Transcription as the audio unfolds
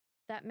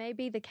That may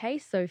be the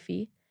case,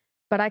 Sophie,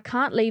 but I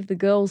can't leave the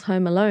girls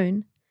home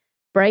alone.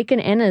 Break and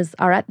enters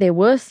are at their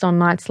worst on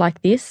nights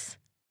like this.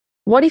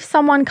 What if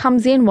someone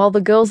comes in while the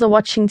girls are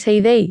watching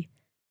TV?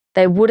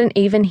 They wouldn't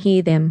even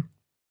hear them.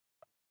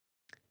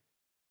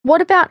 What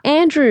about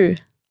Andrew?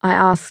 I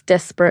asked,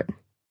 desperate.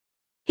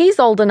 He's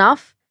old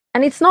enough,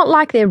 and it's not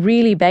like they're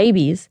really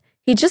babies.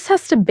 He just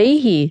has to be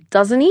here,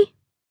 doesn't he?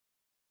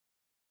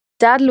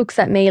 Dad looks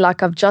at me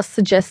like I've just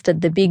suggested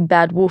the big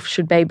bad wolf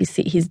should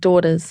babysit his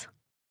daughters.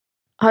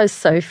 Oh,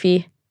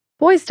 Sophie,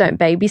 boys don't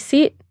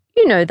babysit.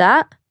 You know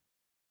that.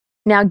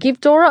 Now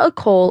give Dora a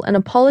call and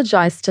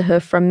apologise to her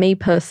from me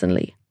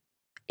personally.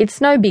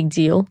 It's no big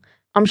deal.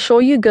 I'm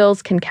sure you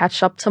girls can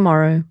catch up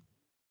tomorrow.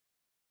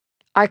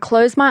 I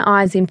close my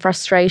eyes in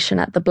frustration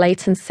at the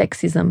blatant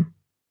sexism.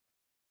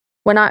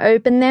 When I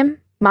open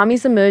them, Mum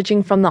is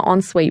emerging from the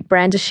ensuite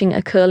brandishing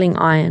a curling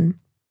iron.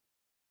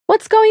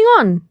 What's going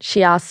on?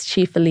 She asks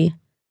cheerfully.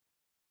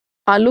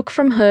 I look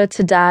from her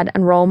to Dad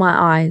and roll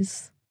my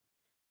eyes.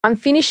 I'm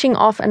finishing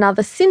off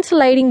another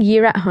scintillating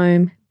year at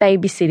home,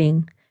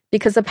 babysitting,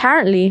 because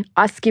apparently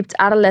I skipped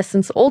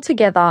adolescence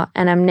altogether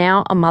and am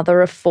now a mother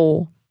of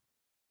 4.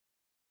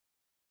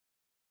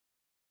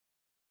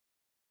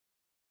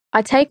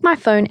 I take my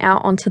phone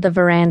out onto the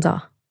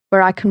veranda,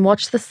 where I can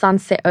watch the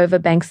sunset over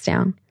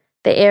Bankstown,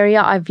 the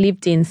area I've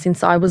lived in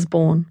since I was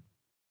born.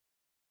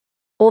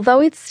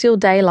 Although it's still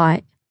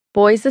daylight,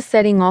 boys are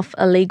setting off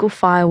illegal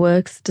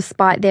fireworks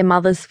despite their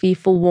mother's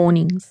fearful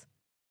warnings.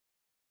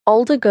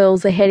 Older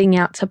girls are heading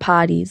out to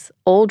parties,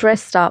 all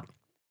dressed up,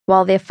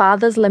 while their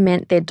fathers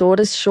lament their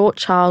daughters' short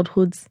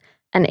childhoods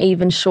and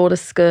even shorter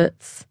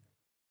skirts.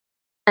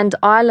 And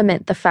I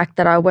lament the fact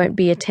that I won't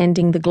be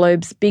attending the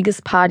Globe's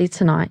biggest party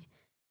tonight,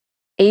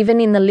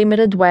 even in the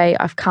limited way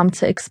I've come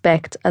to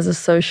expect as a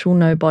social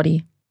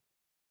nobody.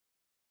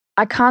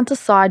 I can't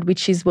decide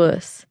which is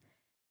worse,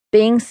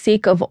 being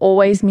sick of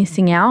always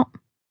missing out,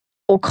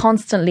 or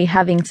constantly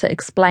having to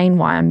explain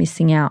why I'm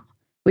missing out,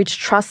 which,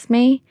 trust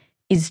me,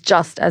 is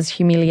just as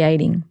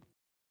humiliating.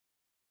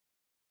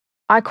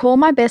 I call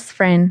my best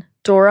friend,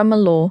 Dora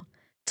Malore,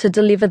 to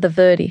deliver the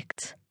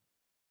verdict.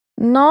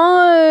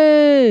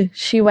 No,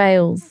 she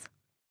wails.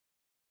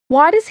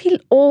 Why does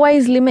he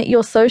always limit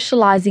your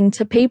socializing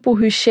to people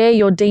who share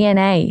your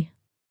DNA?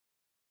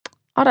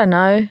 I don't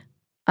know,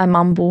 I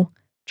mumble,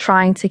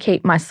 trying to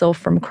keep myself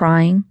from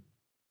crying.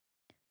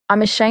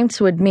 I'm ashamed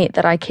to admit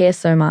that I care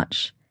so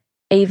much,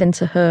 even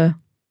to her.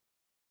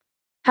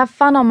 Have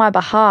fun on my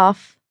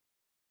behalf.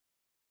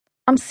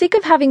 I'm sick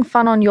of having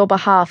fun on your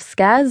behalf,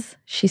 Skaz,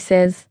 she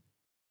says.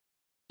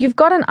 You've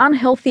got an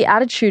unhealthy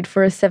attitude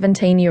for a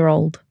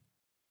 17-year-old.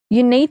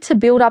 You need to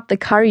build up the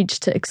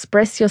courage to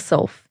express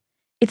yourself.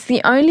 It's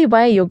the only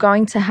way you're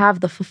going to have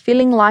the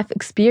fulfilling life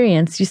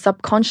experience you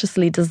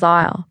subconsciously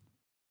desire.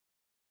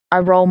 I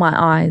roll my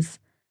eyes.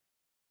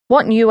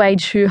 What new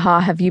age hoo-ha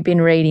have you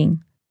been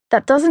reading?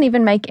 That doesn't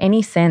even make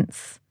any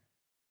sense.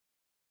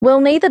 Well,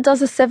 neither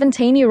does a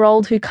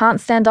 17-year-old who can't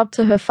stand up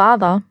to her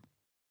father.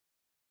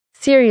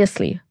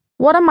 Seriously,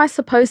 what am I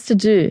supposed to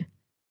do?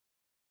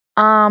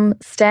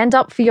 Stand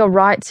up for your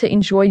right to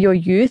enjoy your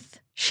youth,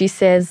 she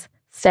says,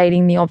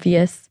 stating the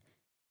obvious.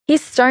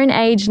 His Stone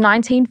Age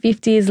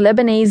 1950s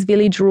Lebanese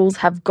village rules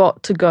have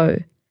got to go.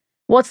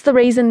 What's the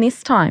reason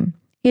this time?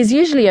 He's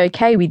usually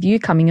okay with you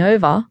coming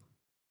over.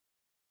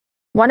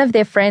 One of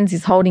their friends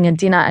is holding a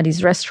dinner at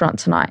his restaurant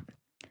tonight.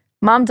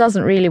 Mum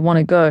doesn't really want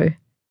to go,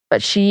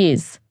 but she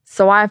is,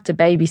 so I have to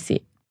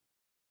babysit.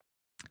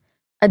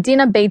 A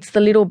dinner beats the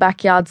little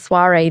backyard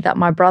soiree that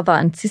my brother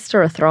and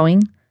sister are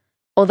throwing,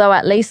 although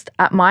at least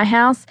at my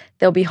house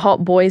there'll be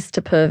hot boys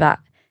to perv at,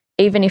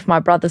 even if my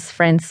brother's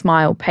friends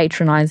smile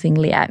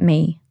patronisingly at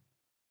me.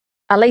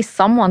 At least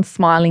someone's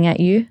smiling at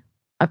you,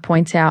 I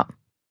point out.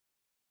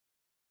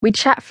 We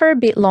chat for a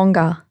bit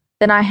longer,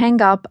 then I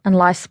hang up and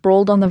lie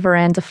sprawled on the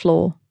veranda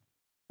floor,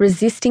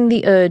 resisting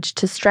the urge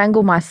to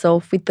strangle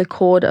myself with the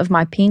cord of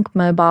my pink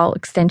mobile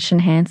extension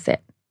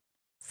handset,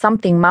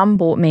 something Mum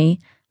bought me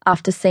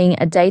after seeing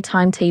a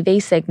daytime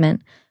TV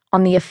segment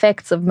on the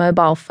effects of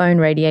mobile phone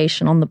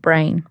radiation on the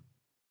brain.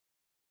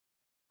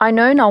 I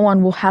know no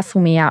one will hassle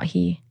me out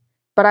here,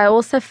 but I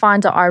also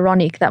find it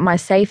ironic that my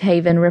safe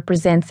haven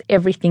represents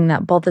everything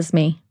that bothers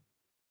me.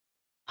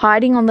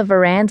 Hiding on the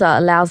veranda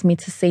allows me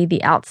to see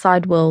the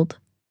outside world,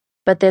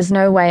 but there's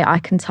no way I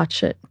can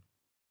touch it.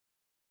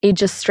 It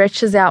just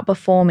stretches out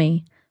before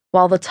me,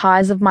 while the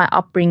ties of my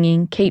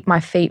upbringing keep my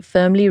feet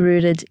firmly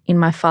rooted in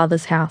my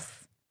father's house.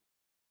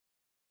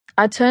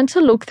 I turn to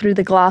look through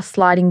the glass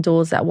sliding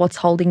doors at what's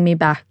holding me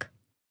back.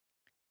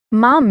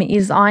 Mum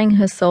is eyeing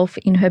herself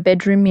in her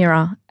bedroom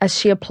mirror as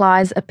she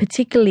applies a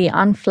particularly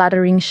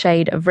unflattering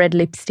shade of red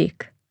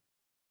lipstick.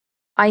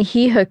 I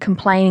hear her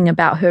complaining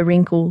about her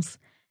wrinkles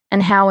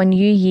and how a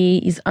new year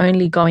is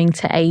only going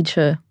to age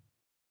her.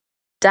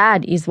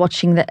 Dad is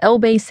watching the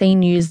LBC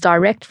News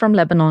direct from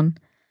Lebanon,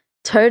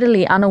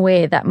 totally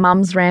unaware that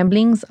Mum's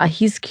ramblings are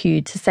his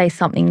cue to say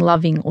something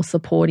loving or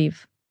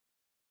supportive.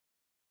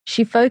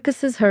 She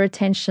focuses her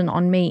attention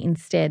on me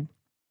instead,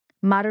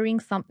 muttering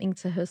something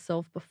to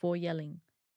herself before yelling,